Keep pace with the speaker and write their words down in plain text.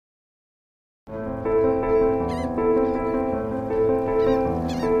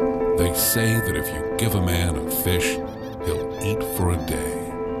say that if you give a man a fish, he'll eat for a day.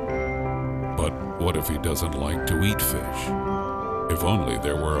 But what if he doesn't like to eat fish? If only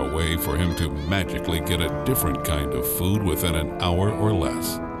there were a way for him to magically get a different kind of food within an hour or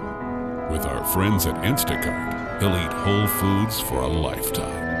less. With our friends at Instacart, he'll eat whole foods for a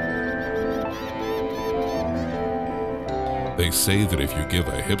lifetime. They say that if you give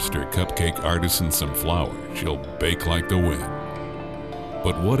a hipster cupcake artisan some flour, she'll bake like the wind.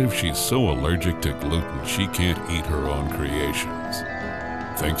 But what if she's so allergic to gluten she can't eat her own creations?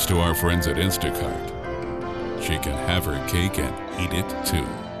 Thanks to our friends at Instacart, she can have her cake and eat it too.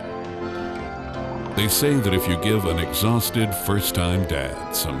 They say that if you give an exhausted first-time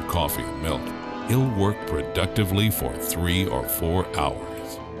dad some coffee and milk, he'll work productively for 3 or 4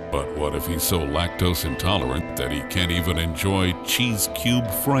 hours. But what if he's so lactose intolerant that he can't even enjoy Cheese Cube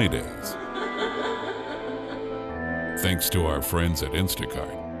Fridays? Thanks to our friends at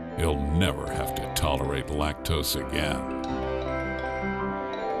Instacart, he'll never have to tolerate lactose again.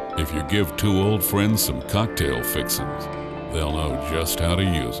 If you give 2 old friends some cocktail fixins, they'll know just how to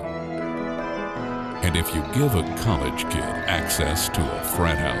use them. And if you give a college kid access to a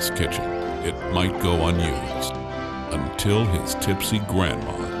frat house kitchen, it might go unused until his tipsy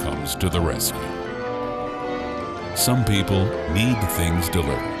grandma comes to the rescue. Some people need things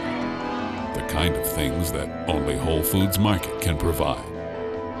delivered, the kind of things that only Whole Foods Market can provide.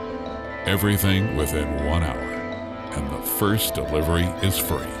 Everything within 1 hour, and the first delivery is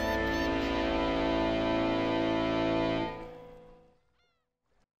free.